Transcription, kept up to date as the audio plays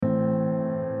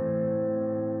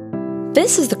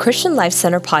This is the Christian Life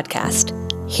Center podcast.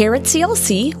 Here at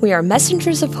CLC, we are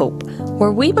messengers of hope,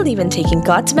 where we believe in taking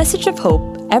God's message of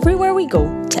hope everywhere we go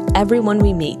to everyone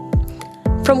we meet.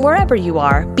 From wherever you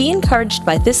are, be encouraged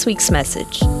by this week's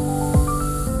message.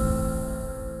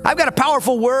 I've got a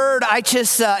powerful word. I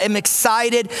just am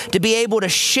excited to be able to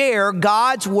share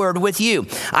God's word with you.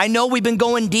 I know we've been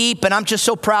going deep, and I'm just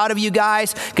so proud of you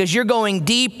guys because you're going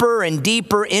deeper and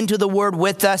deeper into the word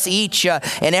with us each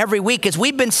and every week as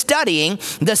we've been studying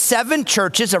the 7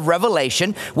 churches of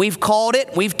Revelation. We've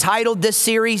titled this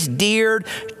series, Dear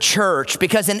Church,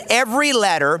 because in every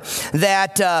letter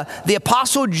that the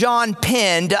Apostle John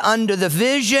penned under the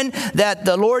vision that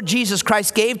the Lord Jesus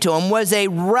Christ gave to him was a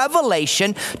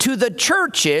revelation to the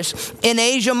churches in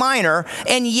Asia Minor,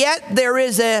 and yet there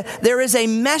is a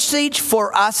message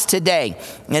for us today.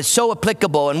 And it's so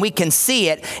applicable, and we can see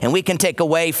it, and we can take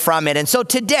away from it. And so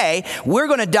today, we're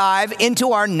going to dive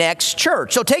into our next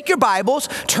church. So take your Bibles,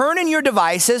 turn in your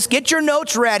devices, get your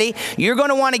notes ready. You're going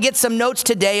to want to get some notes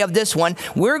today of this one.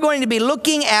 We're going to be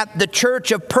looking at the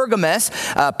church of Pergamos.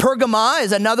 Pergama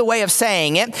is another way of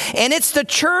saying it, and it's the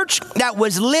church that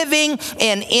was living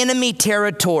in enemy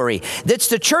territory. That's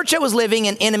the church that was living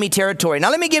in enemy territory.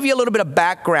 Now, let me give you a little bit of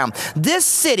background. This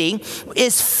city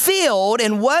is filled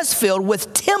and was filled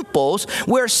with temples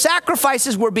where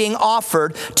sacrifices were being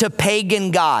offered to pagan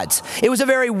gods. It was a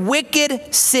very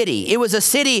wicked city. It was a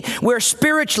city where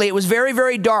spiritually it was very,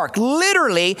 very dark.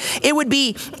 Literally, you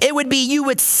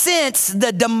would sense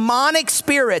the demonic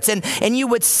spirits and you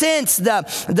would sense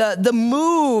the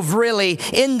move really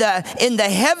in the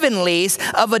heavenlies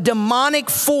of a demonic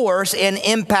force and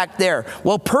impact there.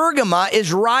 Well, Pergama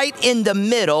is right in the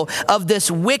middle of this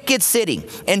wicked city.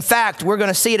 In fact, we're going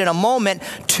to see it in a moment.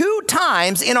 2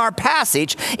 times in our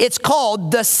passage, it's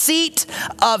called the seat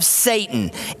of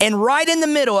Satan. And right in the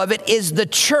middle of it is the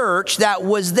church that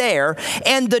was there.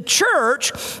 And the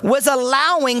church was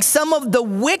allowing some of the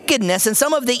wickedness and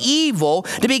some of the evil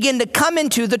to begin to come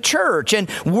into the church, and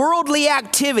worldly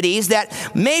activities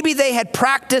that maybe they had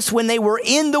practiced when they were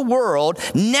in the world,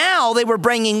 now they were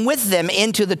bringing with them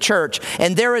into the church.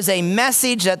 And there is a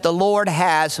message that the Lord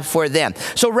has for them.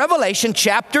 So Revelation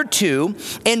chapter 2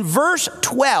 in verse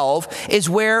 12 is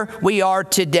where we are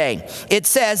today. It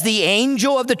says, the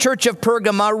angel of the church of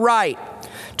Pergama write,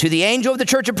 to the angel of the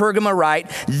church of Pergama write,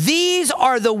 these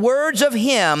are the words of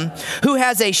him who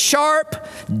has a sharp,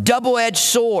 double-edged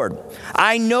sword.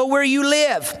 I know where you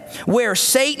live, where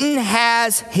Satan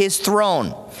has his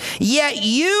throne. Yet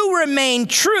you remain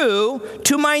true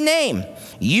to my name.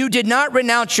 You did not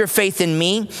renounce your faith in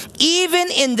me, even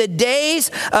in the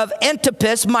days of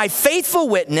Antipas, my faithful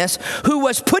witness, who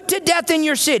was put to death in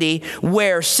your city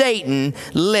where Satan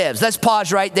lives. Let's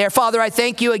pause right there. Father, I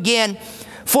thank you again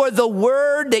for the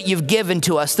word that you've given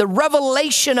to us. The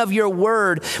revelation of your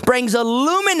word brings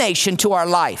illumination to our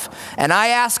life. And I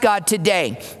ask God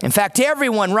today, in fact,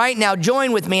 everyone right now,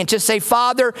 join with me and just say,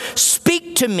 Father,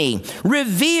 speak to me,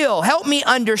 reveal, help me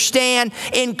understand,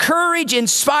 encourage,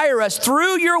 inspire us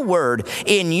through your word.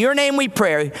 In your name we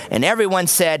pray. And everyone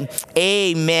said,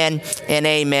 amen and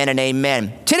amen and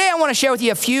amen. Today I want to share with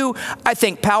you a few, I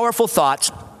think, powerful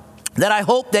thoughts that I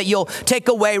hope that you'll take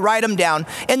away, write them down.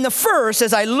 And the first,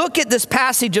 as I look at this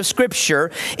passage of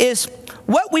Scripture, is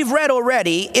what we've read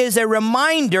already is a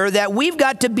reminder that we've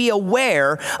got to be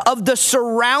aware of the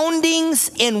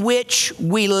surroundings in which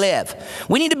we live.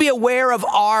 We need to be aware of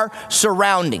our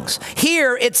surroundings.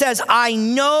 Here it says, I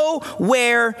know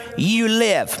where you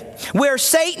live, where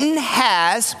Satan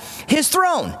has his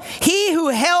throne. He who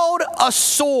held a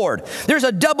sword. There's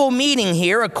a double meaning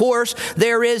here. Of course,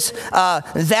 there is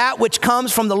that which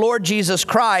comes from the Lord Jesus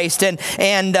Christ and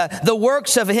the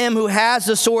works of him who has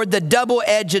the sword, the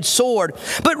double-edged sword.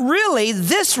 But really,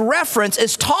 this reference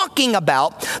is talking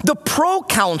about the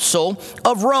proconsul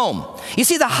of Rome. You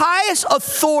see, the highest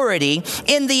authority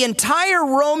in the entire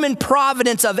Roman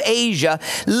province of Asia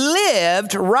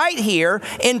lived right here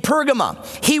in Pergama.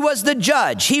 He was the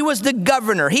judge. He was the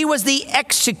governor. He was the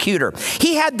executor.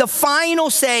 He had the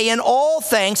final say in all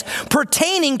things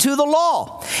pertaining to the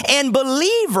law. And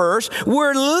believers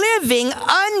were living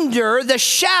under the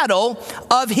shadow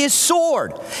of his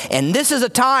sword. And this is a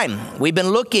time, we've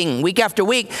been looking week after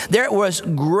week, there was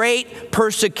great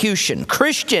persecution.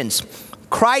 Christ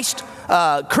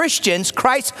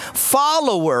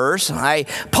followers, I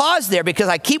pause there because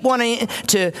I keep wanting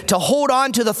to hold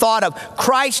on to the thought of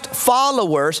Christ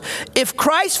followers. If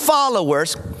Christ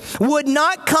followers would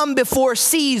not come before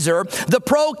Caesar, the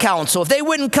proconsul, if they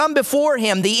wouldn't come before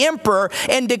him, the emperor,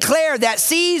 and declare that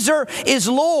Caesar is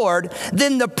Lord,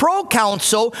 then the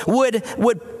proconsul would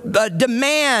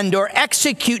demand or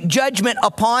execute judgment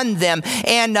upon them.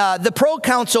 And the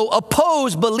proconsul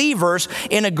opposed believers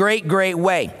in a great, great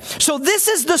way. So this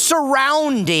is the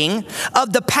surrounding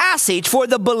of the passage for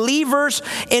the believers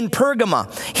in Pergama.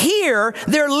 Here,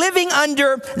 they're living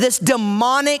under this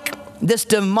demonic,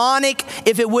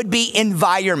 if it would be,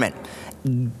 environment.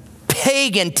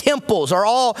 Pagan temples are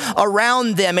all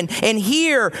around them. And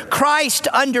here Christ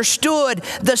understood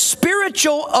the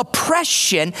spiritual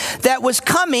oppression that was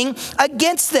coming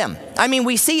against them. I mean,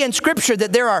 we see in Scripture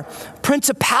that there are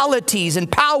principalities and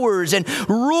powers and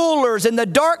rulers and the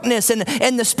darkness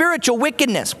and the spiritual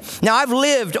wickedness. Now, I've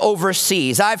lived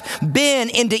overseas. I've been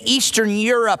into Eastern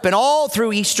Europe and all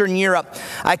through Eastern Europe.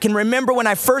 I can remember when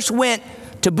I first went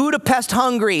to Budapest,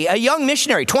 Hungary, a young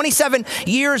missionary, 27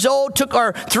 years old, took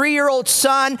our 3-year-old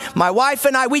son, my wife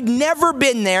and I. We'd never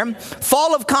been there.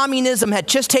 Fall of communism had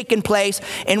just taken place,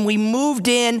 and we moved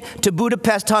in to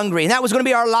Budapest, Hungary. And that was going to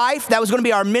be our life. That was going to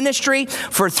be our ministry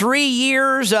for 3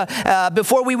 years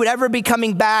before we would ever be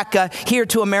coming back here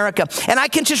to America. And I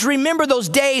can just remember those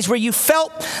days where you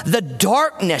felt the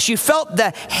darkness, you felt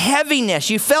the heaviness,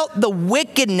 you felt the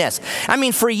wickedness. I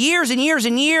mean, for years and years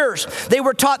and years, they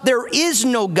were taught there is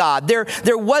no God.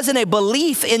 There wasn't a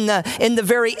belief in the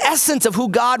very essence of who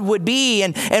God would be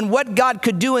and what God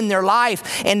could do in their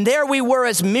life. And there we were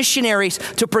as missionaries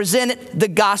to present the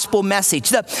gospel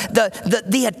message.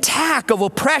 The attack of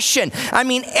oppression. I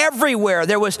mean, everywhere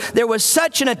there was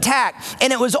such an attack,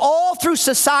 and it was all through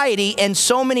society in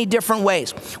so many different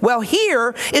ways. Well,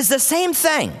 here is the same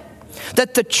thing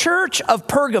that the church of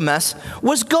Pergamos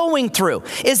was going through,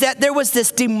 is that there was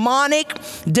this demonic,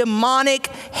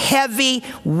 heavy,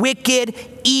 wicked,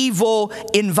 evil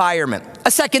environment.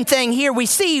 A second thing here we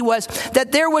see was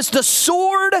that there was the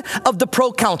sword of the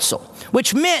proconsul,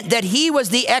 which meant that he was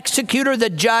the executor, the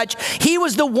judge. He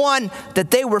was the one that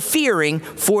they were fearing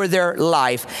for their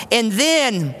life. And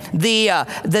then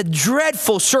the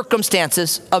dreadful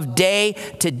circumstances of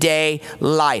day-to-day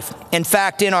life. In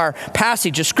fact, in our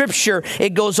passage of Scripture,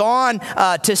 it goes on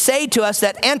to say to us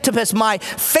that Antipas, my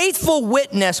faithful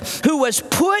witness, who was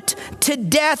put to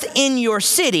death in your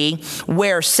city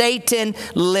where Satan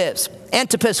lives.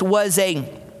 Antipas was a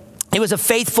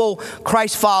faithful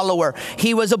Christ follower.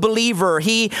 He was a believer.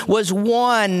 He was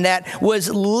one that was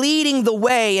leading the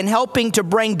way and helping to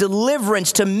bring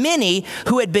deliverance to many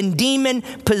who had been demon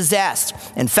possessed.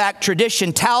 In fact,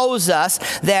 tradition tells us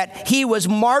that he was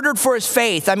martyred for his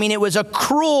faith. I mean, it was a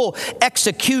cruel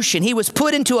execution. He was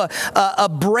put into a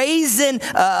brazen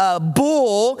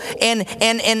bull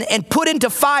and put into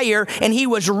fire, and he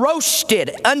was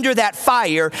roasted under that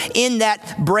fire in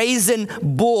that brazen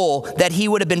bull that he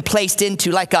would have been placed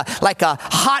into, like a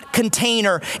hot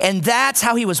container. And that's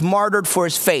how he was martyred for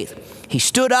his faith. He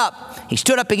stood up. He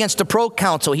stood up against the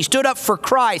proconsul. He stood up for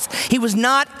Christ. He was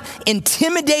not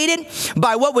intimidated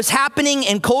by what was happening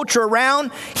in culture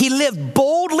around. He lived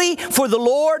boldly for the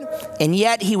Lord, and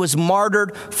yet he was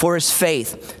martyred for his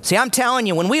faith. See, I'm telling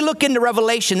you, when we look into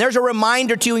Revelation, there's a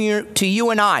reminder to you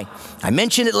and I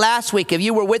mentioned it last week, if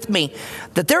you were with me,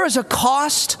 that there is a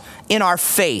cost in our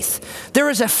faith. There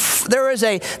is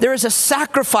a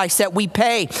sacrifice that we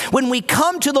pay. When we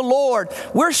come to the Lord,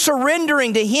 we're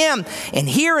surrendering to Him. And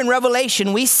here in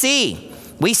Revelation, we see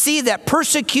that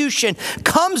persecution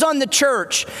comes on the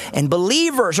church, and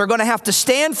believers are going to have to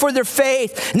stand for their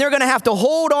faith, and they're going to have to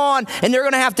hold on, and they're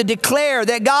going to have to declare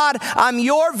that, God, I'm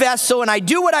your vessel, and I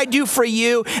do what I do for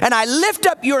you, and I lift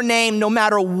up your name no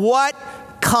matter what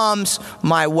comes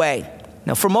my way.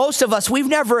 Now, for most of us, we've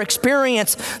never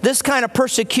experienced this kind of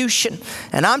persecution.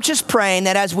 And I'm just praying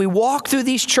that as we walk through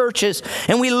these churches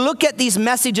and we look at these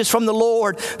messages from the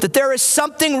Lord, that there is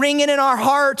something ringing in our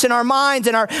hearts and our minds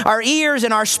and our ears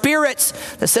and our spirits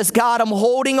that says, God, I'm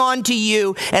holding on to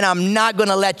you and I'm not going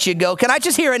to let you go. Can I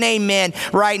just hear an amen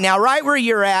right now, right where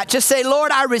you're at? Just say,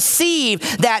 Lord, I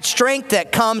receive that strength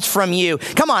that comes from you.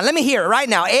 Come on, let me hear it right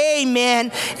now.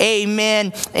 Amen,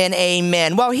 amen, and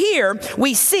amen. Well, here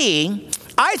we see,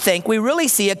 I think we really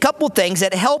see a couple things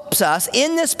that helps us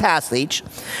in this passage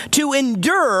to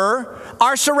endure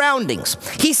our surroundings.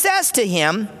 He says to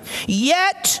him,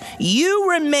 yet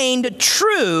you remained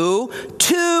true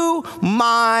to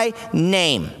my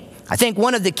name. I think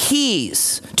one of the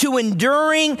keys to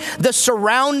enduring the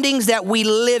surroundings that we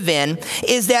live in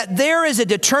is that there is a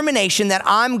determination that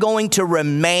I'm going to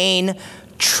remain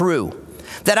true.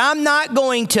 That I'm not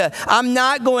going to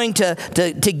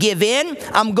give in.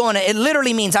 It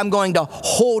literally means I'm going to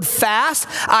hold fast.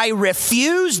 I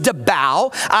refuse to bow.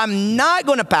 I'm not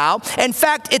going to bow. In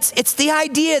fact, it's the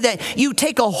idea that you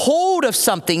take a hold of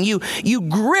something, you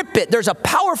grip it. There's a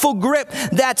powerful grip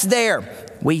that's there.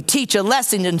 We teach a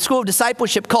lesson in School of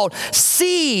Discipleship called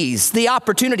seize the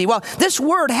opportunity. Well, this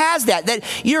word has that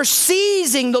you're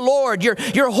seizing the Lord,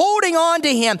 you're holding on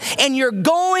to him, and you're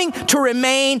going to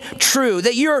remain true,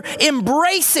 that you're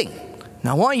embracing.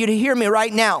 Now, I want you to hear me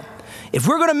right now. If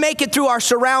we're going to make it through our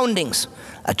surroundings,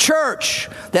 a church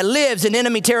that lives in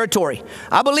enemy territory,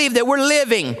 I believe that we're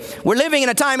living in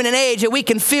a time and an age that we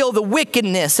can feel the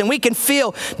wickedness and we can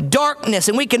feel darkness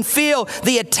and we can feel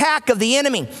the attack of the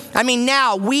enemy. I mean,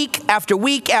 now week after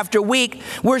week after week,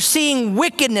 we're seeing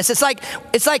wickedness. It's like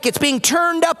it's being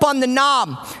turned up on the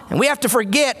knob. And we have to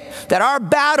forget that our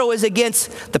battle is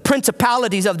against the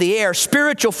principalities of the air,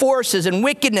 spiritual forces and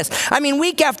wickedness. I mean,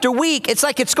 week after week, it's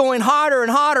like it's going hotter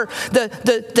and hotter.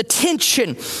 The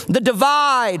tension, the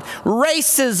divide,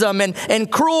 racism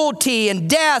and cruelty and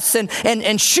deaths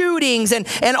and shootings and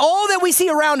all that we see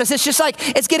around us. It's just like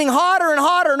it's getting hotter and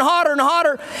hotter and hotter and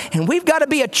hotter. And we've got to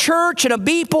be a church and a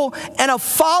people and a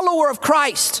follower of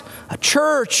Christ. A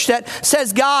church that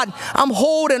says, God, I'm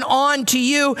holding on to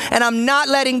you and I'm not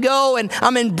letting go and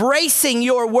I'm embracing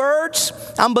your words.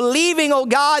 I'm believing, oh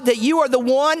God, that you are the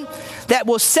one that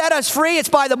will set us free. It's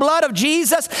by the blood of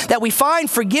Jesus that we find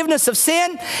forgiveness of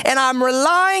sin. And I'm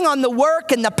relying on the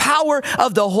work and the power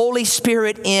of the Holy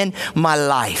Spirit in my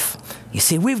life. You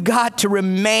see, we've got to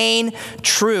remain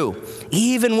true.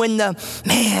 Even in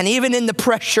the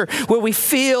pressure where we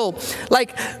feel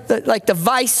like the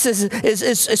vice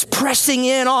is pressing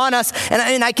in on us,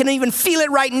 and I can even feel it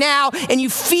right now, and you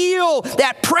feel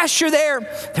that pressure there.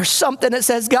 There's something that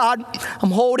says, God,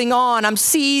 I'm holding on, I'm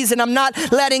seized, and I'm not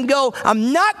letting go.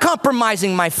 I'm not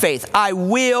compromising my faith. I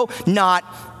will not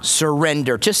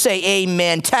surrender. Just say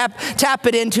amen. Tap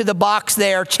it into the box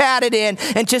there, chat it in,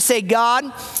 and just say, God,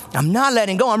 I'm not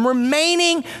letting go. I'm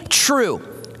remaining true.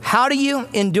 How do you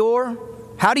endure?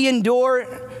 How do you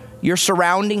endure your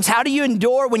surroundings? How do you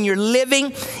endure when you're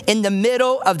living in the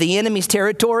middle of the enemy's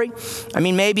territory? I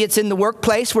mean, maybe it's in the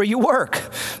workplace where you work.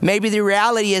 Maybe the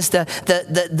reality is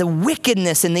the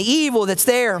wickedness and the evil that's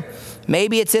there.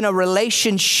 Maybe it's in a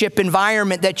relationship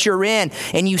environment that you're in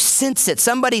and you sense it.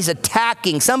 Somebody's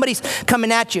attacking. Somebody's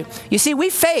coming at you. You see, we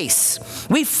face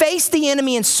the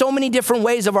enemy in so many different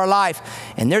ways of our life.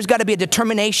 And there's got to be a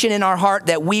determination in our heart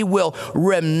that we will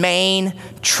remain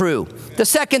true. The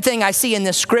second thing I see in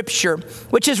this scripture,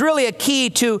 which is really a key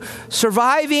to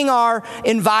surviving our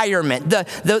environment,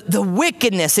 the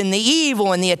wickedness and the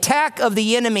evil and the attack of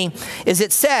the enemy, is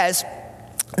it says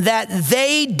that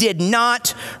they did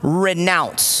not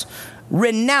renounce.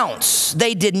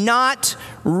 They did not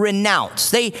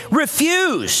renounce. They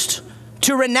refused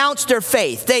to renounce their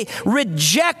faith. They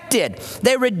rejected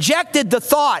the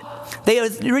thought. They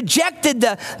rejected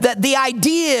the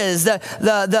ideas,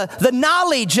 the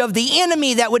knowledge of the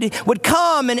enemy that would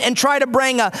come and try to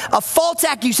bring a false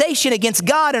accusation against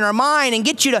God in our mind and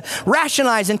get you to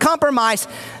rationalize and compromise.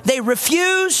 They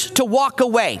refuse to walk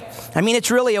away. I mean, it's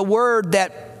really a word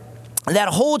that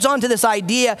holds on to this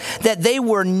idea that they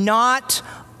were not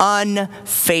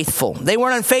unfaithful. They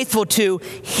weren't unfaithful to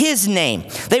his name.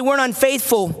 They weren't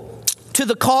unfaithful to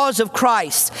the cause of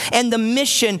Christ and the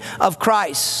mission of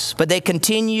Christ, but they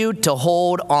continued to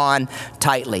hold on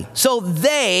tightly. So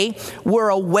they were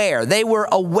aware. They were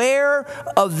aware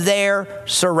of their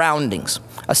surroundings.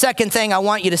 A second thing I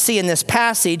want you to see in this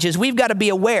passage is we've got to be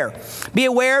aware. Be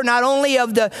aware not only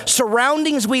of the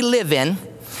surroundings we live in,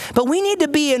 but we need to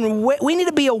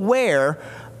be aware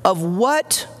of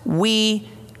what we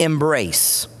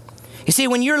embrace. You see,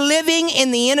 when you're living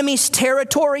in the enemy's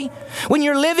territory, when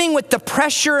you're living with the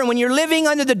pressure and when you're living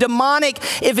under the demonic,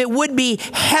 if it would be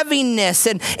heaviness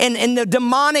and the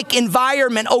demonic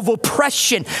environment of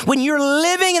oppression, when you're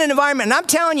living in an environment, and I'm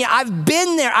telling you, I've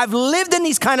been there, I've lived in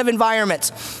these kind of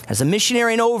environments. As a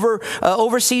missionary in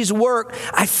overseas work,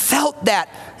 I felt that.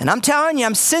 And I'm telling you,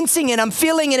 I'm sensing it, I'm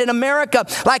feeling it in America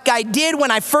like I did when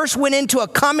I first went into a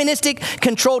communistic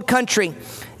controlled country.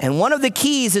 And one of the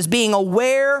keys is being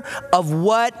aware of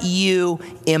what you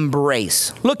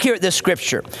embrace. Look here at this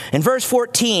scripture. In verse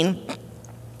 14,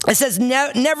 it says,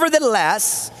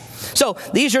 nevertheless, so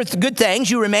these are good things.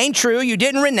 You remain true. You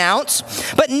didn't renounce.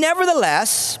 But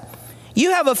nevertheless,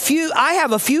 I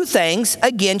have a few things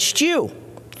against you.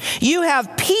 You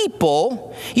have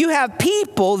people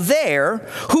there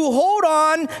who hold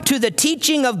on to the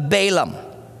teaching of Balaam,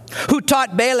 who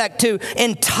taught Balak to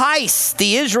entice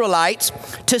the Israelites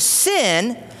to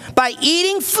sin by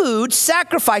eating food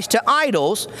sacrificed to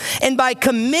idols and by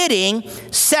committing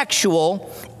sexual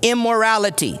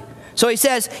immorality. So he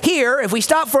says here, if we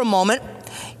stop for a moment,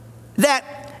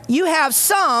 that you have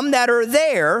some that are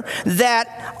there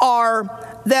that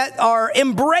are are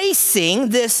embracing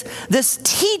this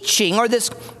teaching or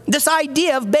this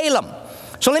idea of Balaam.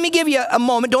 So let me give you a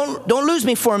moment. Don't lose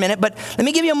me for a minute, but let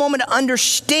me give you a moment to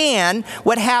understand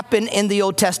what happened in the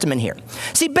Old Testament here.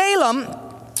 See, Balaam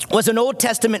was an Old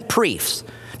Testament priest.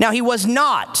 Now, he was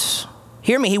not,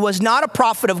 hear me, he was not a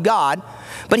prophet of God,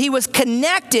 but he was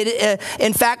connected,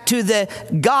 in fact, to the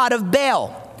god of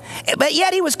Baal. But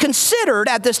yet he was considered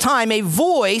at this time a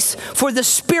voice for the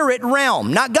spirit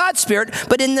realm. Not God's spirit,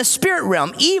 but in the spirit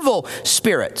realm, evil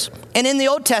spirits. And in the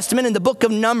Old Testament, in the book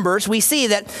of Numbers, we see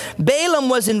that Balaam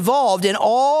was involved in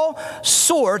all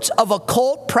sorts of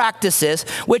occult practices,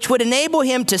 which would enable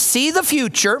him to see the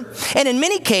future, and in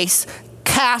many cases,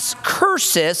 cast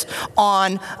curses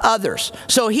on others.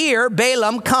 So here,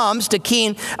 Balaam comes to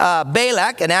King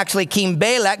Balak, and actually King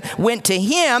Balak went to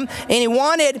him, and he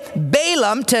wanted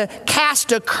Balaam to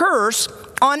cast a curse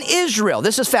on Israel.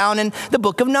 This is found in the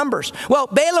book of Numbers. Well,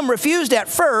 Balaam refused at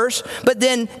first, but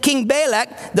then King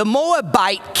Balak, the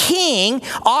Moabite king,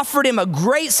 offered him a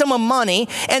great sum of money.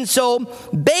 And so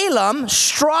Balaam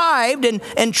strived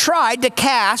and tried to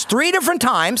cast 3 different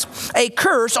times a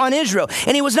curse on Israel.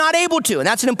 And he was not able to. And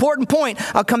that's an important point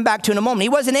I'll come back to in a moment. He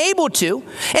wasn't able to.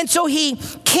 And so he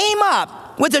came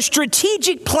up with a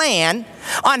strategic plan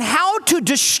on how to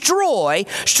destroy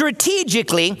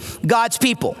strategically God's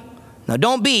people. Now,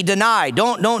 don't be denied.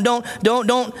 Don't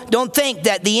think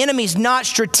that the enemy's not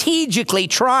strategically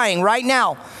trying right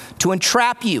now to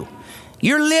entrap you.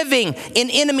 You're living in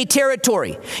enemy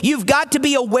territory. You've got to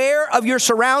be aware of your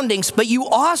surroundings, but you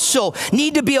also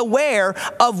need to be aware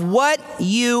of what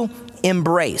you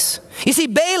embrace. You see,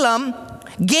 Balaam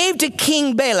gave to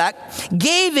King Balak,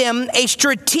 gave him a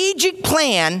strategic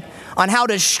plan on how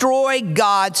to destroy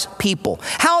God's people.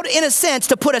 How, in a sense,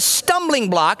 to put a stumbling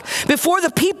block before the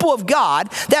people of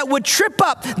God that would trip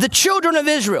up the children of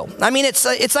Israel. I mean,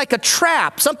 it's like a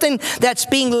trap, something that's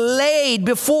being laid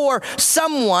before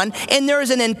someone, and there's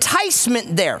an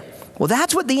enticement there. Well,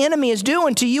 that's what the enemy is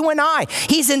doing to you and I.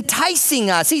 He's enticing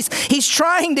us. He's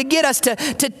trying to get us to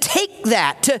take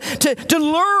that, to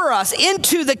lure us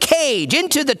into the cage,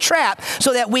 into the trap,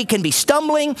 so that we can be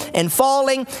stumbling and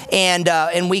falling,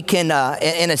 and we can,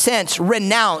 in a sense,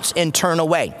 renounce and turn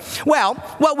away. Well,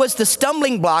 what was the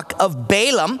stumbling block of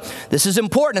Balaam? This is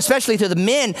important, especially to the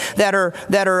men that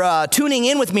are tuning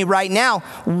in with me right now.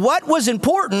 What was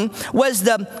important was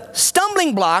the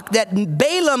stumbling block that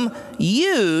Balaam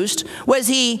used was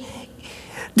he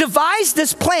devised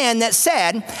this plan that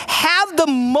said, have the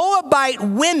Moabite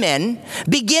women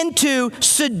begin to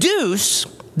seduce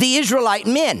the Israelite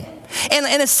men. And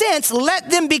in a sense, let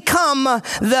them become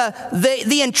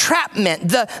the entrapment,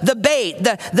 the bait,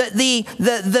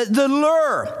 the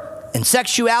lure. And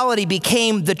sexuality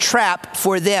became the trap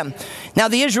for them. Now,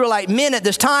 the Israelite men at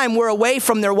this time were away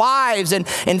from their wives and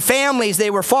families. They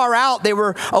were far out. They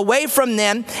were away from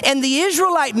them. And the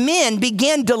Israelite men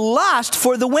began to lust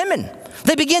for the women.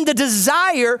 They begin to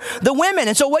desire the women.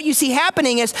 And so what you see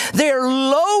happening is they're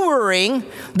lowering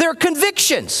their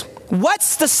convictions.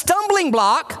 What's the stumbling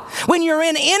block when you're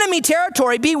in enemy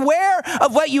territory? Beware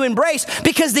of what you embrace,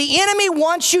 because the enemy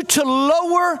wants you to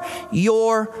lower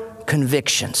your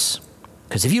convictions.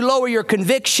 Because if you lower your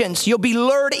convictions, you'll be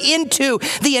lured into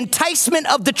the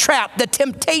enticement of the trap. The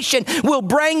temptation will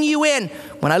bring you in.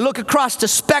 When I look across the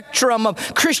spectrum of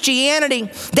Christianity,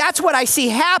 that's what I see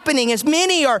happening, is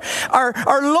many are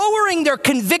lowering their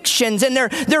convictions, and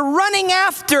they're running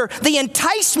after the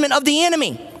enticement of the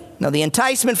enemy. Now, the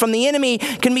enticement from the enemy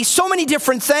can be so many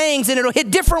different things, and it'll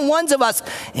hit different ones of us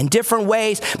in different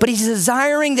ways. But he's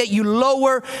desiring that you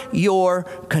lower your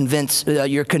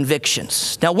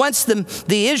convictions. Now, once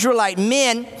the Israelite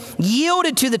men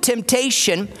yielded to the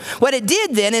temptation, what it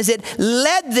did then is it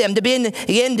led them to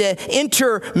begin to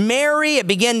intermarry. It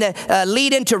began to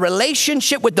lead into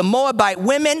relationship with the Moabite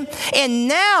women. And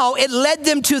now it led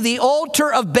them to the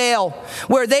altar of Baal,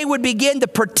 where they would begin to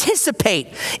participate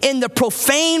in the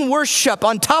profane worship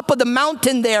on top of the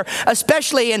mountain there,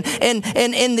 especially in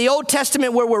the Old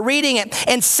Testament where we're reading it,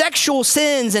 and sexual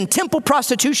sins and temple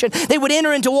prostitution. They would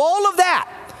enter into all of that,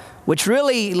 which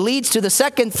really leads to the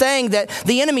second thing that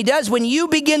the enemy does. When you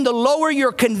begin to lower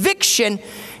your conviction,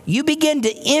 you begin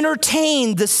to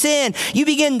entertain the sin. You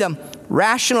begin to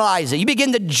rationalize it. You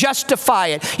begin to justify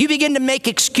it. You begin to make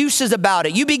excuses about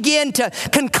it. You begin to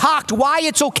concoct why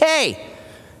it's okay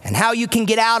and how you can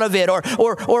get out of it, or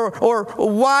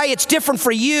why it's different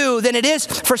for you than it is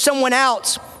for someone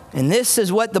else. And this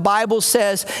is what the Bible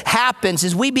says happens,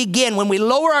 is when we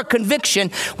lower our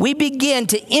conviction, we begin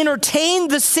to entertain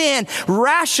the sin,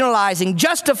 rationalizing,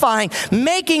 justifying,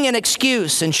 making an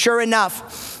excuse. And sure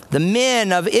enough, the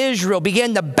men of Israel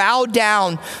began to bow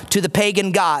down to the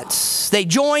pagan gods. They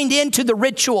joined into the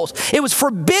rituals. It was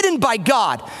forbidden by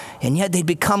God, and yet they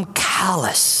become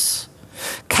callous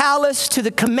to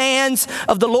the commands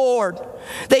of the Lord.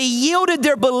 They yielded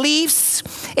their beliefs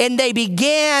and they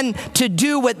began to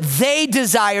do what they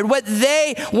desired, what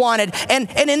they wanted. And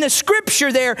in the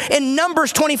scripture there, in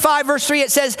Numbers 25 verse 3,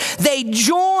 it says, they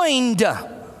joined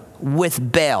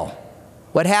with Baal.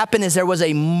 What happened is there was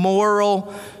a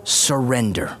moral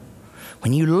surrender.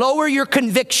 When you lower your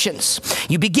convictions,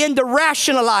 you begin to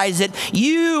rationalize it,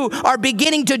 you are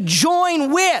beginning to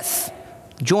join with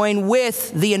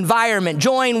the environment,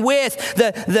 join with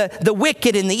the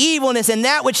wicked and the evilness and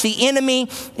that which the enemy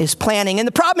is planning. And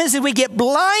the problem is that we get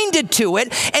blinded to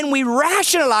it and we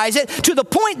rationalize it to the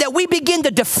point that we begin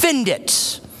to defend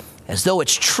it as though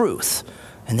it's truth.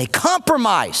 And they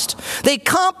compromised.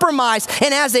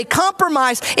 And as they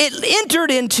compromised, it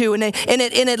entered into and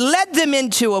it led them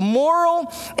into a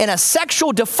moral and a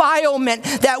sexual defilement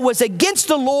that was against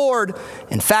the Lord.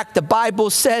 In fact, the Bible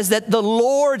says that the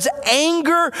Lord's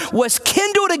anger was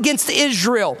kindled against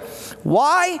Israel.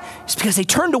 Why? It's because they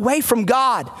turned away from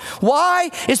God. Why?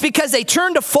 It's because they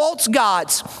turned to false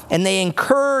gods and they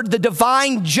incurred the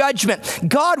divine judgment.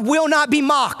 God will not be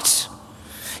mocked.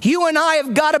 You and I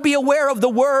have got to be aware of the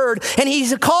word, and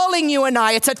he's calling you and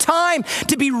I. It's a time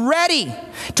to be ready,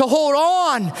 to hold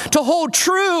on, to hold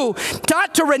true,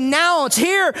 not to renounce.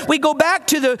 Here we go back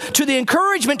to the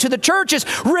encouragement to the churches,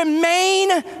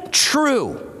 remain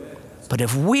true. But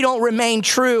if we don't remain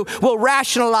true, we'll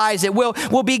rationalize it,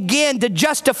 we'll begin to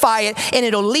justify it, and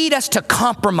it'll lead us to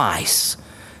compromise.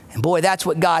 And boy, that's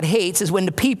what God hates, is when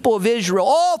the people of Israel,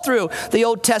 all through the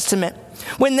Old Testament,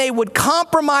 when they would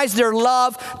compromise their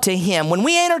love to him. When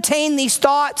we entertain these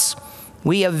thoughts,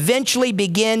 we eventually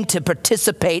begin to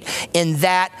participate in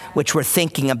that which we're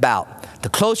thinking about. The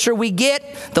closer we get,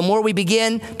 the more we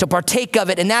begin to partake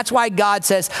of it. And that's why God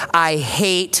says, I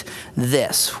hate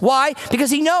this. Why?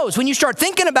 Because he knows when you start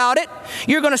thinking about it,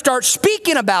 you're going to start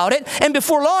speaking about it. And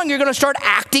before long, you're going to start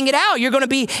acting it out. You're going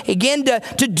to begin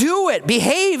to do it,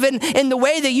 behave in the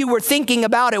way that you were thinking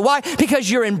about it. Why? Because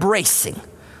you're embracing.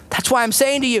 That's why I'm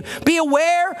saying to you, be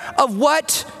aware of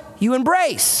what you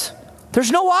embrace. There's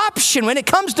no option when it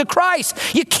comes to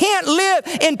Christ. You can't live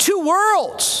in two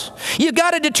worlds. You've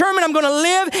got to determine, I'm going to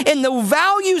live in the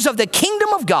values of the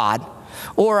kingdom of God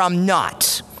or I'm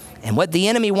not. And what the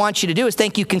enemy wants you to do is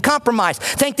think you can compromise,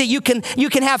 think that you can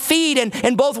have feed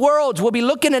in both worlds. We'll be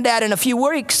looking at that in a few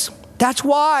weeks. That's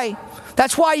why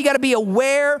you got to be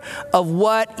aware of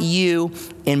what you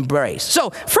embrace. So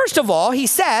first of all, he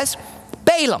says,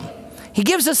 Balaam. He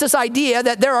gives us this idea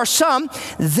that there are some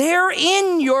there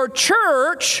in your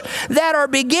church that are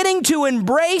beginning to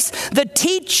embrace the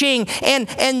teaching and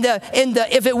the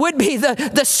if it would be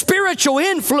the spiritual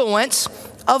influence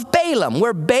of Balaam,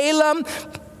 where Balaam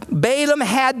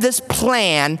had this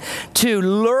plan to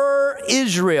lure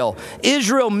Israel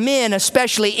men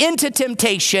especially, into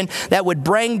temptation that would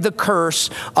bring the curse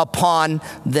upon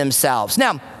themselves.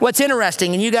 Now, what's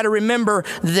interesting, and you got to remember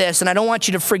this, and I don't want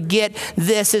you to forget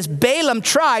this, is Balaam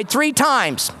tried 3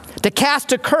 times to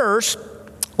cast a curse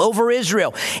over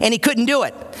Israel, and he couldn't do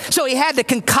it. So he had to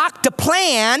concoct a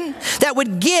plan that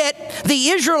would get the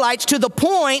Israelites to the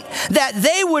point that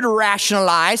they would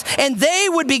rationalize and they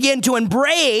would begin to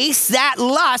embrace that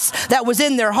lust that was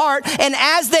in their heart. And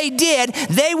as they did,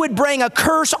 they would bring a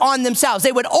curse on themselves.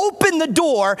 They would open the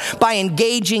door by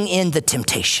engaging in the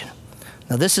temptation.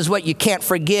 Now, this is what you can't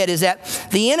forget, is that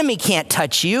the enemy can't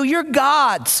touch you. You're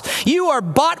God's. You are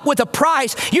bought with a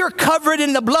price. You're covered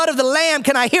in the blood of the Lamb.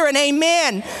 Can I hear an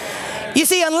amen? You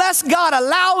see, unless God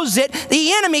allows it,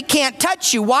 the enemy can't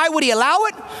touch you. Why would he allow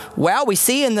it? Well, we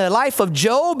see in the life of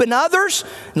Job and others,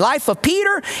 life of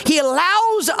Peter, he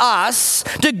allows us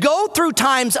to go through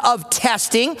times of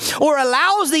testing, or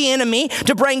allows the enemy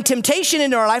to bring temptation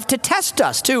into our life to test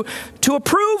us, to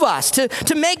approve us,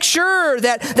 to make sure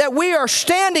that we are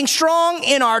standing strong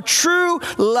in our true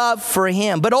love for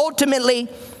him. But ultimately,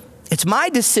 it's my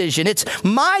decision, it's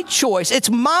my choice, it's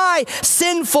my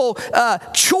sinful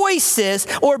choices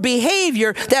or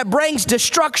behavior that brings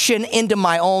destruction into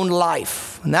my own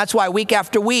life. And that's why week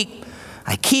after week,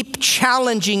 I keep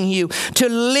challenging you to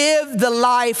live the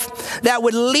life that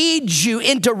would lead you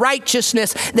into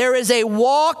righteousness. There is a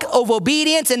walk of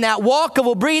obedience, and that walk of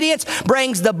obedience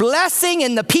brings the blessing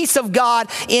and the peace of God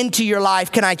into your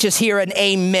life. Can I just hear an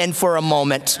amen for a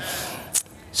moment?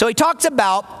 So he talks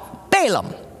about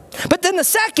Balaam. But then the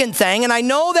second thing, and I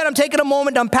know that I'm taking a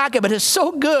moment to unpack it, but it's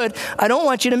so good, I don't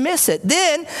want you to miss it.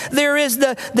 Then there is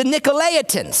the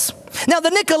Nicolaitans. Now, the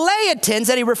Nicolaitans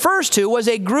that he refers to was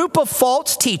a group of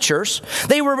false teachers.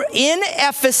 They were in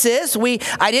Ephesus.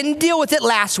 I didn't deal with it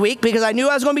last week because I knew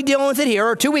I was going to be dealing with it here,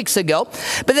 or 2 weeks ago.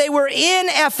 But they were in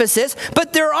Ephesus,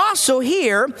 but they're also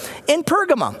here in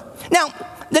Pergamum. Now,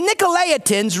 the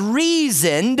Nicolaitans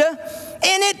reasoned, and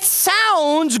it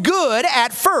sounds good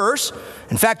at first.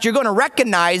 In fact, you're going to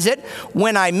recognize it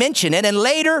when I mention it. And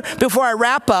later, before I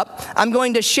wrap up, I'm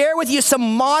going to share with you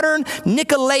some modern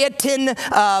Nicolaitan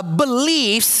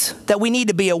beliefs that we need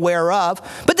to be aware of.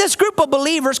 But this group of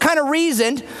believers kind of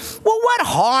reasoned, well, what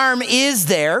harm is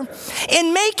there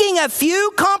in making a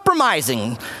few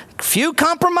compromises?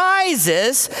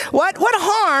 What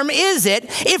harm is it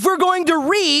if we're going to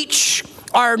reach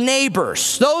our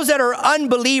neighbors, those that are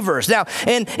unbelievers? Now,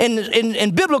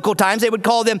 in biblical times, they would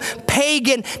call them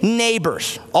pagan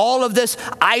neighbors. All of this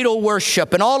idol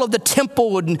worship and all of the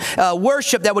temple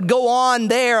worship that would go on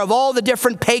there of all the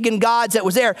different pagan gods that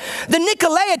was there. The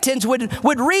Nicolaitans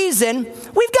would reason,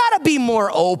 we've got to be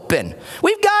more open.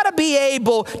 We've got to be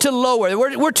able to lower.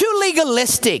 We're too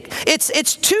legalistic.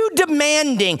 It's too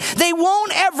demanding. They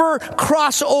won't ever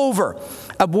cross over.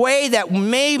 A way that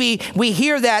maybe we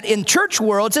hear that in church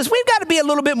world says we've got to be a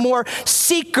little bit more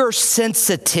seeker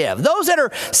sensitive. Those that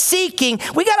are seeking,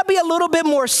 we got to be a little bit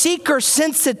more seeker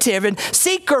sensitive and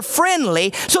seeker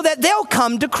friendly so that they'll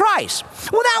come to Christ.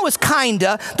 Well, that was kind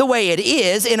of the way it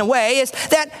is in a way, is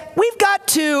that we've got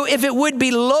to, if it would be,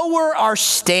 lower our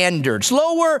standards,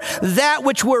 lower that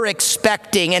which we're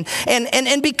expecting.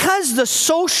 And because the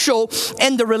social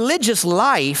and the religious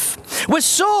life was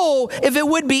so, if it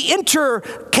would be,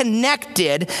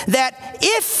 interconnected, that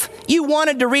if you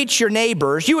wanted to reach your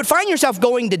neighbors, you would find yourself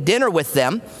going to dinner with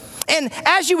them. And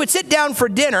as you would sit down for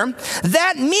dinner,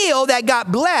 that meal that got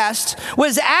blessed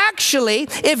was actually,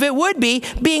 if it would be,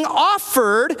 being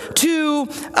offered to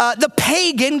the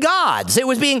pagan gods. It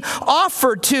was being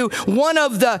offered to one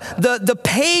of the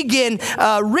pagan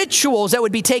rituals that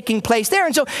would be taking place there.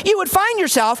 And so you would find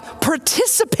yourself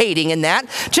participating in that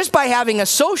just by having a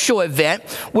social event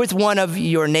with one of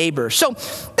your neighbors. So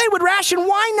they would ration,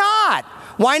 why not?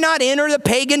 Why not enter the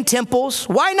pagan temples?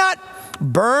 Why not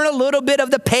burn a little bit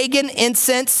of the pagan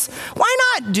incense? Why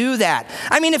not do that?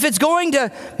 I mean, if it's going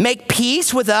to make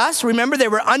peace with us, remember they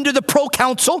were under the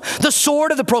proconsul, the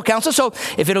sword of the proconsul. So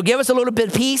if it'll give us a little bit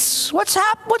of peace, what's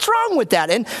wrong with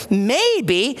that? And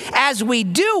maybe as we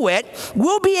do it,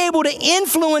 we'll be able to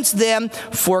influence them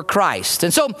for Christ.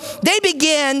 And so they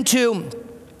began to,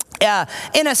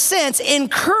 in a sense,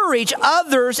 encourage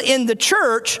others in the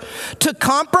church to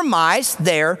compromise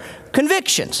their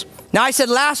convictions. Now, I said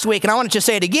last week, and I want to just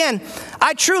say it again,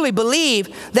 I truly believe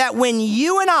that when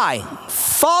you and I,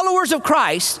 followers of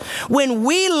Christ, when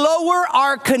we lower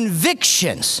our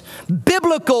convictions,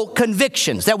 biblical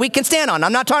convictions that we can stand on,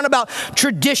 I'm not talking about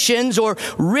traditions or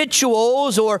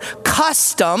rituals or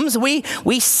customs. We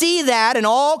see that in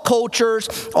all cultures,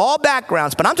 all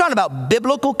backgrounds, but I'm talking about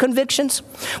biblical convictions.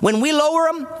 When we lower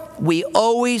them, we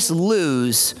always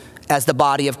lose as the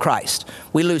body of Christ.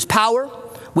 We lose power.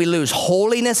 We lose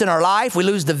holiness in our life. We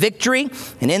lose the victory,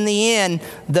 and in the end,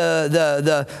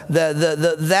 that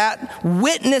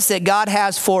witness that God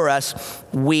has for us,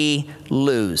 we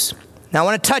lose. Now, I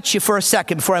want to touch you for a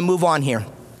second before I move on here.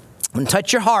 I'm going to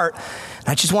touch your heart.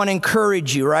 I just want to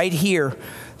encourage you right here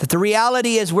that the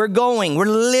reality is we're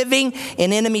living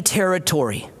in enemy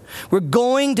territory. We're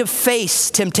going to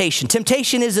face temptation.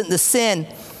 Temptation isn't the sin.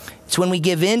 It's when we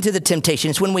give in to the temptation.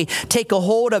 It's when we take a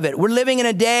hold of it. We're living in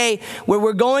a day where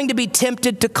we're going to be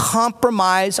tempted to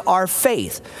compromise our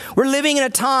faith. We're living in a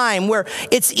time where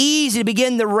it's easy to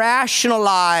begin to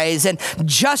rationalize and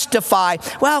justify.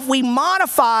 Well, if we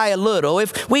modify a little,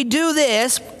 if we do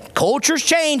this, culture's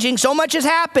changing, so much is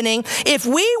happening. If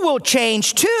we will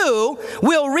change too,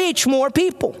 we'll reach more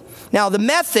people. Now, the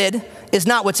method is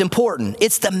not what's important.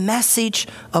 It's the message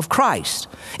of Christ.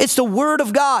 It's the Word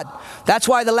of God. That's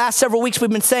why the last several weeks we've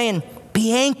been saying,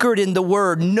 be anchored in the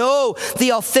Word. Know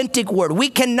the authentic Word. We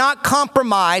cannot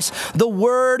compromise the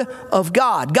Word of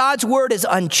God. God's Word is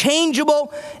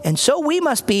unchangeable, and so we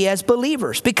must be as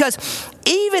believers. Because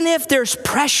even if there's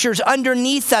pressures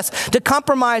underneath us to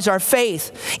compromise our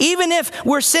faith, even if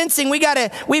we're sensing we've got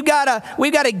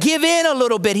to give in a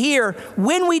little bit here,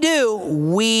 when we do,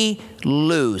 we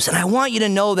lose. And I want you to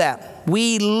know that.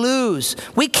 We lose.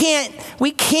 We can't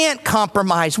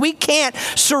compromise. We can't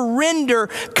surrender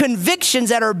convictions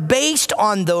that are based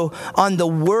on the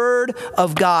Word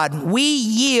of God. We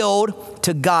yield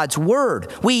to God's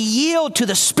word. We yield to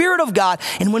the Spirit of God.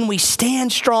 And when we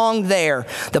stand strong there,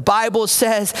 the Bible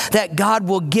says that God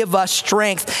will give us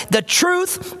strength. The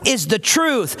truth is the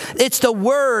truth. It's the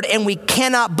word, and we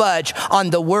cannot budge on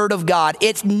the word of God.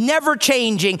 It's never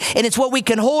changing, and it's what we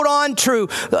can hold on to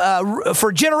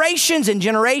for generations and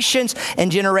generations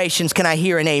and generations. Can I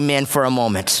hear an amen for a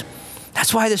moment?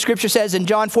 That's why the scripture says in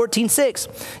John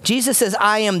 14:6, Jesus says,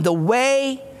 I am the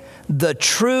way, the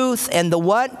truth, and the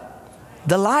what?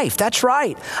 The life. That's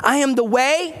right. I am the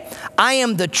way, I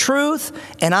am the truth,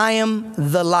 and I am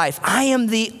the life. I am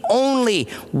the only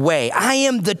way. I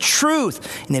am the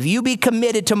truth. And if you be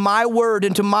committed to my word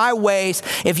and to my ways,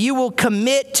 if you will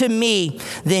commit to me,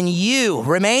 then you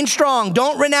remain strong,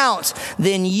 don't renounce,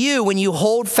 then you, when you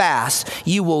hold fast,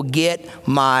 you will get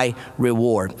my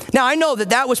reward. Now, I know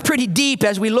that was pretty deep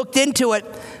as we looked into it,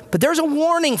 but there's a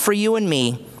warning for you and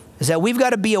me, is that we've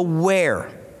got to be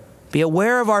aware. Be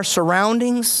aware of our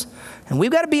surroundings, and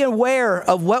we've got to be aware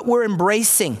of what we're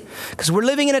embracing, because we're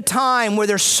living in a time where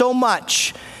there's so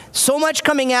much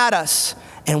coming at us,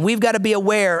 and we've got to be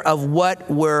aware of what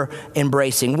we're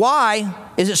embracing. Why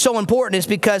is it so important? It's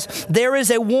because there is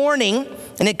a warning,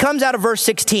 and it comes out of verse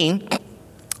 16.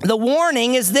 The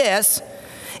warning is this,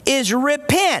 is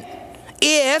repent.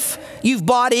 If you've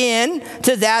bought in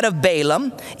to that of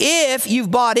Balaam, if you've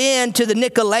bought into the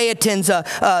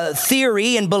Nicolaitans'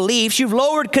 theory and beliefs, you've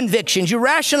lowered convictions, you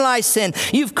rationalize sin,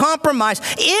 you've compromised.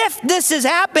 If this is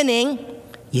happening,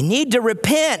 you need to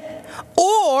repent.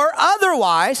 Or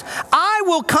otherwise, I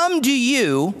will come to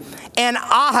you and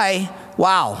I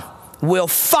will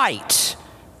fight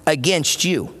against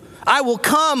you. I will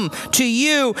come to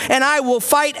you and I will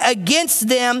fight against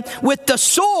them with the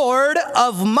sword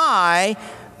of my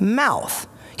mouth.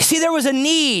 You see, there was a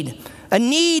need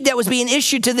that was being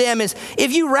issued to them. Is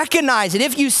if you recognize it,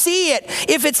 if you see it,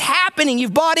 if it's happening,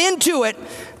 you've bought into it,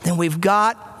 then we've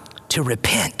got to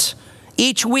repent.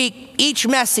 Each week, each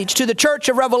message to the church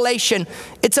of Revelation,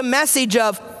 it's a message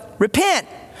of repent.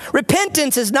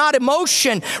 Repentance is not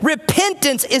emotion.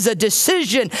 Repentance is a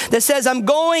decision that says, I'm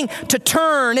going to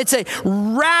turn. It's a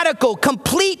radical,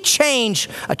 complete change,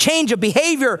 a change of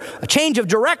behavior, a change of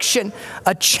direction,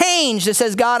 a change that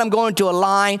says, God, I'm going to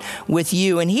align with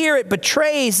you. And here it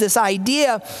betrays this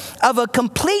idea of a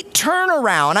complete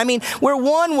turnaround. I mean, where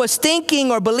one was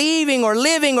thinking or believing or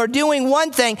living or doing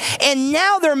one thing, and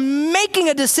now they're making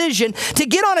a decision to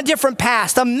get on a different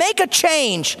path, to make a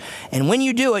change. And when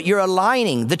you do it, you're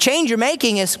aligning. The change you're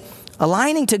making is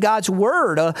aligning to God's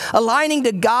word, aligning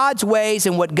to God's ways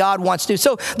and what God wants to do.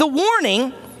 So the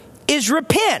warning is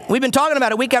repent. We've been talking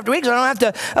about it week after week, so I don't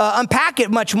have to unpack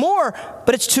it much more,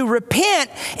 but it's to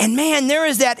repent. And man, there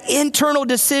is that internal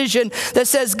decision that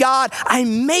says, God, I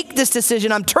make this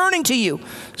decision. I'm turning to you.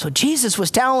 So Jesus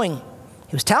was telling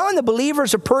the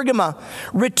believers of Pergamum,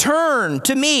 return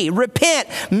to me, repent,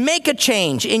 make a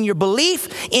change in your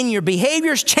belief, in your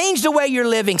behaviors, change the way you're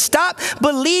living. Stop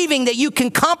believing that you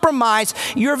can compromise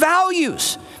your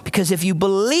values. Because if you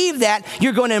believe that,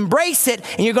 you're going to embrace it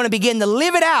and you're going to begin to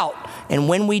live it out. And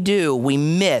when we do, we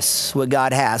miss what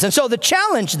God has. And so the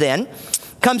challenge then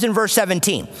comes in verse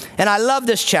 17. And I love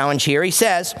this challenge here. He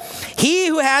says, he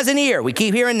who has an ear, we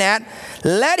keep hearing that,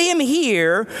 let him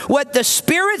hear what the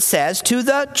Spirit says to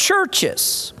the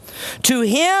churches. To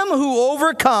him who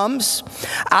overcomes,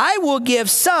 I will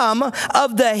give some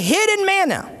of the hidden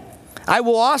manna. I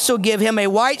will also give him a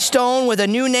white stone with a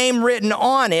new name written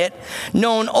on it,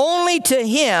 known only to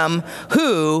him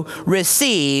who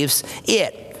receives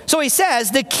it. So he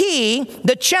says the key,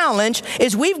 the challenge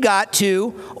is we've got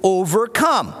to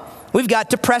overcome. We've got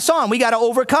to press on. We got to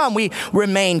overcome. We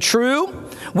remain true.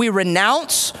 We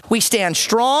renounce. We stand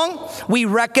strong. We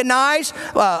recognize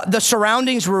the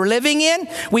surroundings we're living in.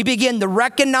 We begin to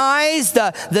recognize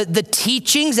the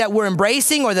teachings that we're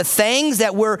embracing or the things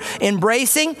that we're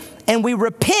embracing. And we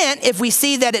repent if we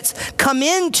see that it's come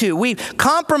into, we've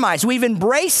compromised, we've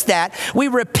embraced that, we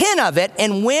repent of it,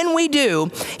 and when we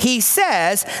do, he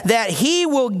says that he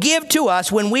will give to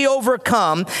us when we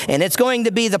overcome, and it's going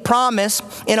to be the promise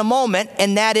in a moment,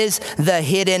 and that is the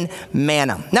hidden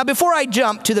manna. Now, before I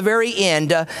jump to the very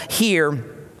end here,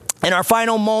 in our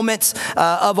final moments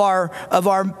of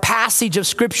our passage of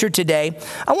Scripture today,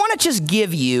 I want to just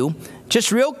give you,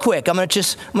 just real quick, I'm going to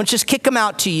just kick them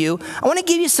out to you. I want to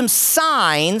give you some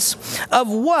signs of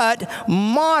what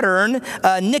modern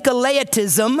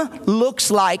Nicolaitism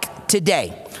looks like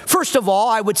today. First of all,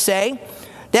 I would say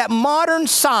that modern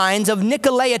signs of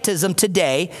Nicolaitism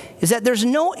today is that there's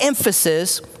no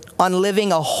emphasis on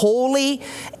living a holy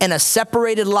and a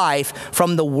separated life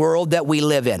from the world that we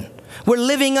live in. We're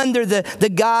living under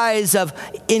the guise of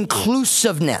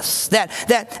inclusiveness,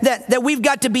 that we've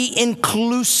got to be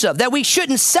inclusive, that we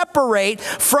shouldn't separate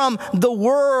from the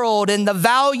world and the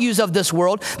values of this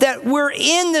world, that we're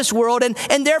in this world and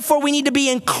therefore we need to be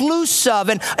inclusive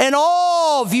and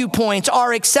all viewpoints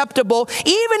are acceptable,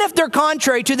 even if they're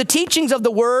contrary to the teachings of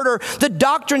the Word or the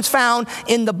doctrines found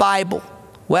in the Bible.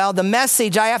 Well, the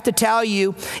message, I have to tell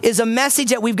you, is a message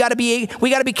that we got to be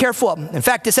careful of. In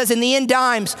fact, it says in the end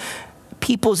times,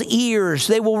 people's ears,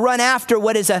 they will run after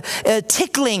what is a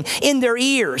tickling in their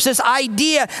ears. This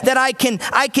idea that I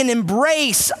can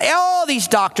embrace all these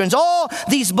doctrines, all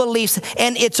these beliefs,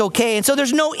 and it's okay. And so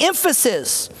there's no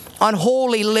emphasis on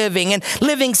holy living and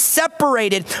living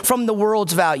separated from the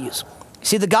world's values.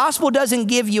 See, the gospel doesn't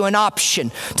give you an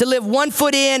option to live 1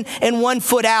 foot in and 1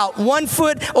 foot out, 1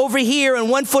 foot over here and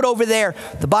 1 foot over there.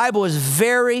 The Bible is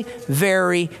very,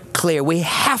 very clear. We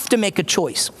have to make a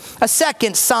choice. A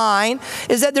second sign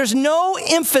is that there's no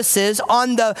emphasis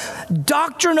on the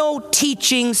doctrinal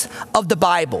teachings of the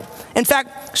Bible. In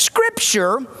fact,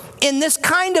 Scripture in this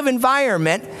kind of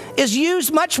environment is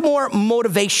used much more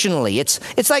motivationally.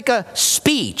 It's like a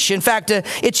speech. In fact,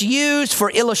 it's used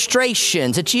for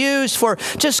illustrations. It's used for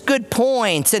just good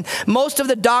points. And most of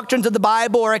the doctrines of the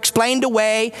Bible are explained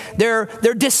away. They're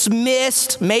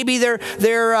dismissed. Maybe they're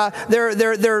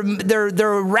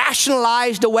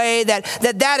rationalized away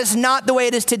that is not the way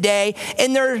it is today.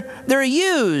 And they're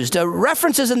used.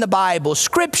 References in the Bible,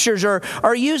 scriptures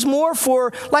are used more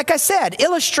for, like I said,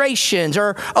 illustrations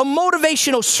or a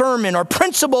motivational sermon or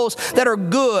principles that are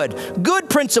good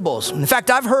principles. In fact,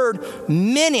 I've heard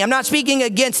many, I'm not speaking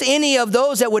against any of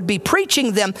those that would be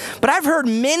preaching them, but I've heard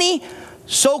many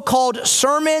so-called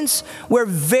sermons where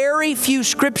very few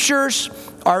scriptures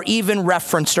are even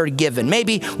referenced or given.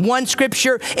 Maybe one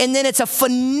scripture, and then it's a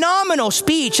phenomenal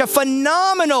speech, if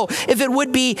it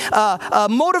would be a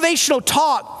motivational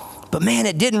talk. But man,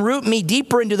 it didn't root me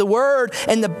deeper into the Word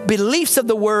and the beliefs of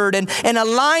the Word and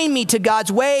align me to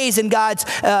God's ways and God's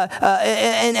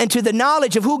and to the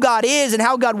knowledge of who God is and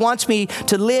how God wants me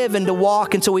to live and to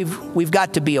walk. And so we've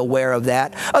got to be aware of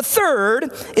that. A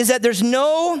third is that there's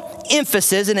no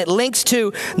emphasis, and it links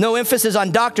to no emphasis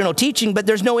on doctrinal teaching, but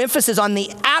there's no emphasis on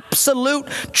the absolute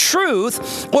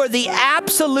truth or the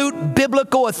absolute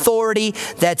biblical authority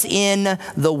that's in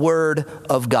the Word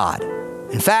of God.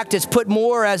 In fact, it's put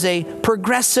more as a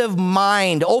progressive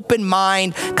mind, open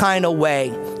mind kind of way.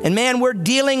 And man, we're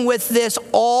dealing with this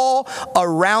all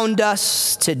around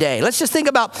us today. Let's just think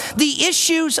about the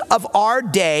issues of our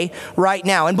day right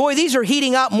now. And boy, these are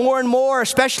heating up more and more,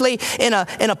 especially in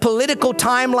a political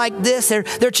time like this.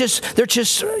 They're just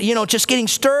getting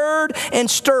stirred and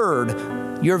stirred.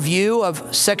 Your view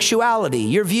of sexuality,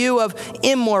 your view of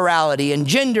immorality and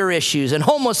gender issues and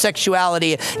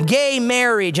homosexuality, gay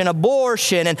marriage and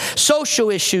abortion and social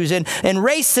issues and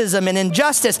racism and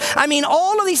injustice. I mean,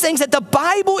 all of these things that the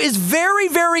Bible is very,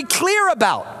 very clear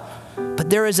about. But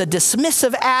there is a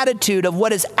dismissive attitude of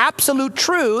what is absolute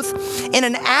truth and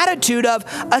an attitude of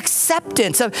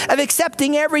acceptance, of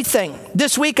accepting everything.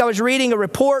 This week I was reading a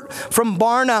report from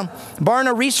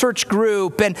Barna Research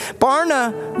Group, and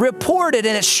Barna reported,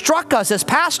 and it struck us as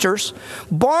pastors,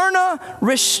 the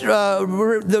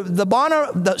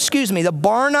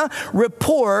Barna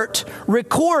report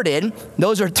recorded,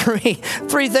 those are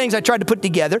three things I tried to put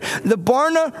together. The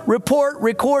Barna report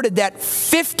recorded that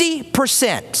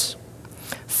 50%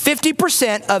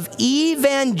 of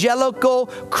evangelical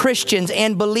Christians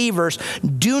and believers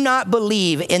do not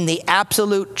believe in the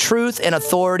absolute truth and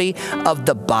authority of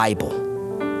the Bible.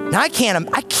 Now, I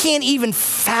can't even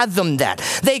fathom that.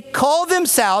 They call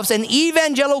themselves an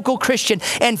evangelical Christian,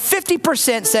 and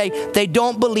 50% say they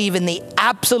don't believe in the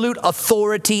absolute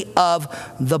authority of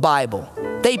the Bible.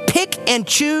 They pick and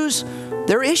choose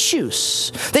their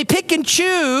issues. They pick and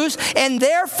choose, and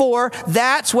therefore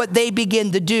that's what they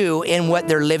begin to do in what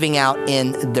they're living out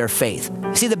in their faith.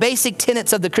 See, the basic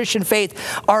tenets of the Christian faith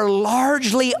are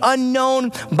largely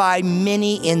unknown by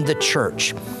many in the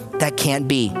church. That can't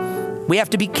be. We have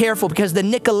to be careful because the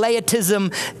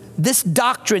Nicolaitanism, this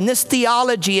doctrine, this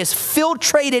theology is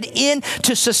filtrated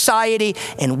into society,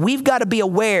 and we've got to be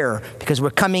aware because we're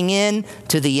coming in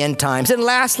to the end times. And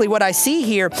lastly, what I see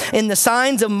here in the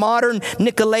signs of modern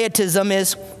Nicolaitism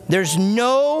is there's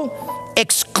no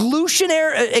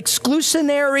exclusionary,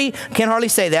 can hardly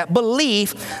say that,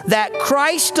 belief that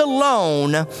Christ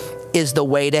alone is the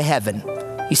way to heaven.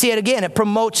 You see it again, it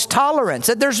promotes tolerance.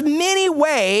 That there's many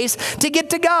ways to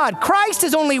get to God. Christ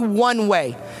is only one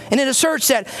way. And it asserts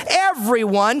that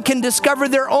everyone can discover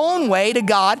their own way to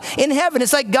God in heaven.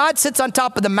 It's like God sits on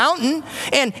top of the mountain,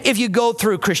 and if you go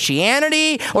through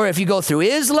Christianity, or if you go through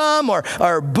Islam or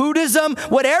Buddhism,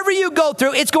 whatever you go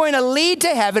through, it's going to lead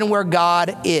to heaven where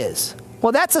God is.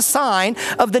 Well, that's a sign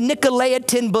of the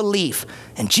Nicolaitan belief.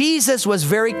 And Jesus was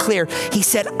very clear. He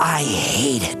said, I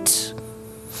hate it.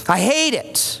 I hate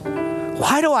it.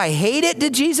 Why do I hate it,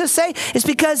 did Jesus say? It's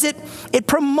because it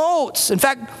promotes. In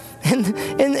fact,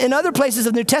 in other places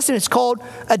of the New Testament, it's called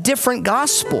a different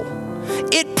gospel.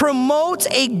 It promotes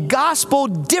a gospel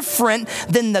different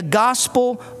than the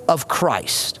gospel of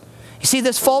Christ. You see,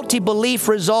 this faulty belief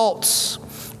results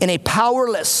in a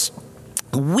powerless,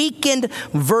 weakened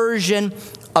version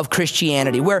of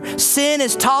Christianity, where sin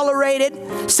is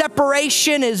tolerated,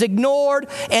 separation is ignored,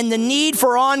 and the need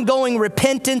for ongoing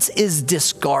repentance is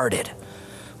discarded.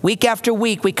 Week after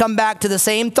week, we come back to the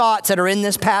same thoughts that are in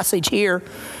this passage here,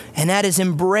 and that is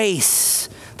embrace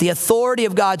the authority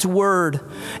of God's word,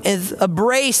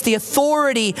 embrace the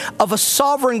authority of a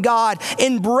sovereign God,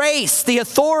 embrace the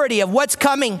authority of what's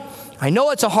coming. I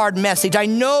know it's a hard message. I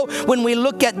know when we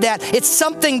look at that, it's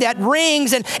something that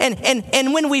rings,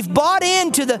 and when we've bought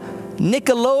into the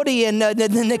Nicolaitan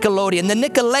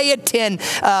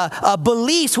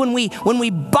beliefs, when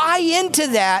we buy into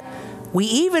that, we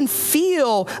even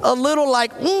feel a little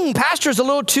like, pastor's a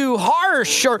little too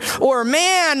harsh, or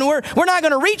man, we're not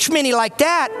going to reach many like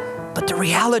that. But the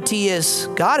reality is,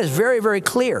 God is very, very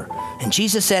clear. And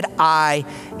Jesus said, I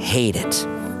hate it.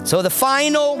 So the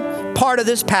final part of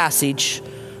this passage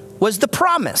was the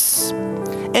promise.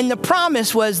 And the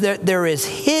promise was that there is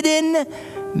hidden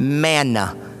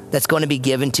manna that's going to be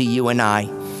given to you and I.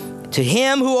 To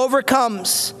him who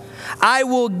overcomes, I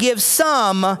will give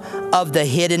some of the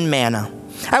hidden manna.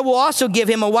 I will also give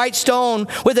him a white stone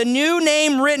with a new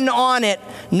name written on it,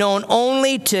 known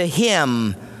only to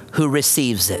him who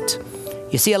receives it.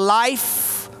 You see, a life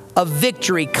of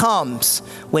victory comes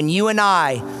when you and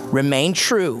I remain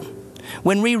true,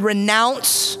 when we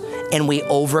renounce and we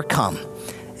overcome.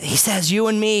 He says, you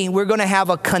and me, we're going to have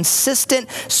a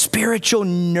consistent spiritual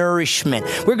nourishment.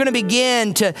 We're going to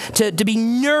begin to be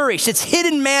nourished. It's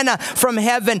hidden manna from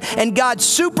heaven, and God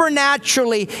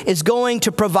supernaturally is going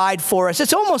to provide for us.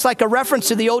 It's almost like a reference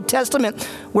to the Old Testament,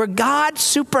 where God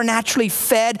supernaturally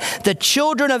fed the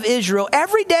children of Israel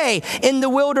every day in the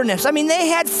wilderness. I mean, they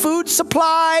had food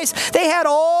supplies. They had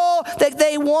all that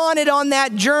they wanted on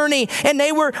that journey. And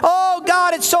they were, oh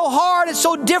God, it's so hard. It's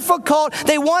so difficult.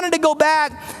 They wanted to go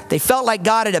back. They felt like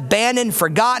God had abandoned,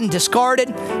 forgotten,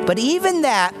 discarded. But even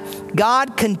that,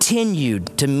 God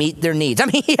continued to meet their needs. I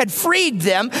mean, he had freed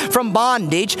them from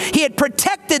bondage. He had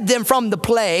protected them from the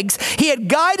plagues. He had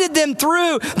guided them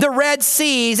through the Red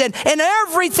Seas and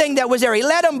everything that was there. He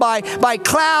led them by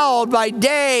cloud by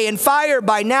day and fire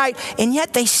by night. And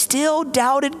yet they still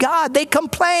doubted God. They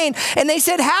complained and they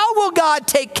said, how will God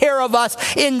take care of us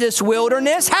in this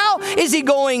wilderness? How is he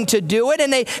going to do it?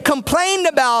 And they complained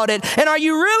about it. And are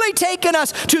you really taking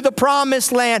us to the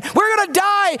promised land? We're going to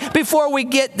die before we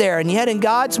get there. And yet in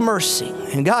God's mercy,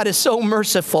 and God is so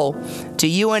merciful to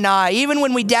you and I, even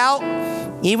when we doubt,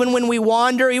 even when we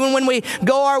wander, even when we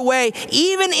go our way,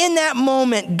 even in that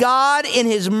moment, God in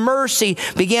his mercy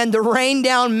began to rain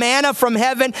down manna from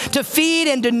heaven to feed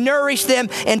and to nourish them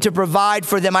and to provide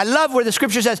for them. I love where the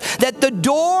scripture says that the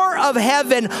door of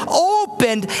heaven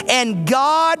opened and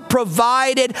God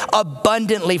provided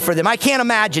abundantly for them. I can't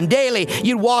imagine daily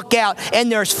you'd walk out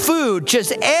and there's food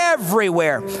just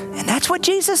everywhere. And that's what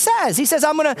Jesus says. He says,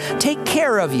 I'm going to take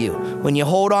care of you when you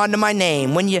hold on to my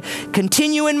name, when you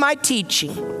continue in my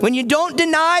teaching. When you don't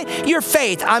deny your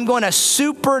faith, I'm going to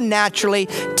supernaturally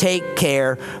take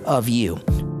care of you.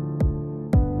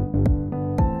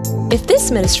 If this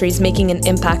ministry is making an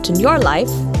impact in your life,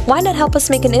 why not help us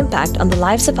make an impact on the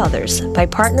lives of others by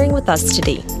partnering with us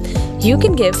today? You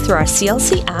can give through our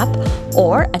CLC app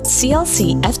or at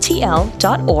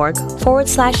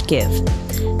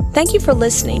clcftl.org/give. Thank you for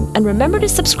listening, and remember to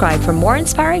subscribe for more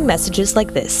inspiring messages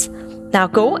like this. Now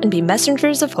go and be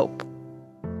messengers of hope.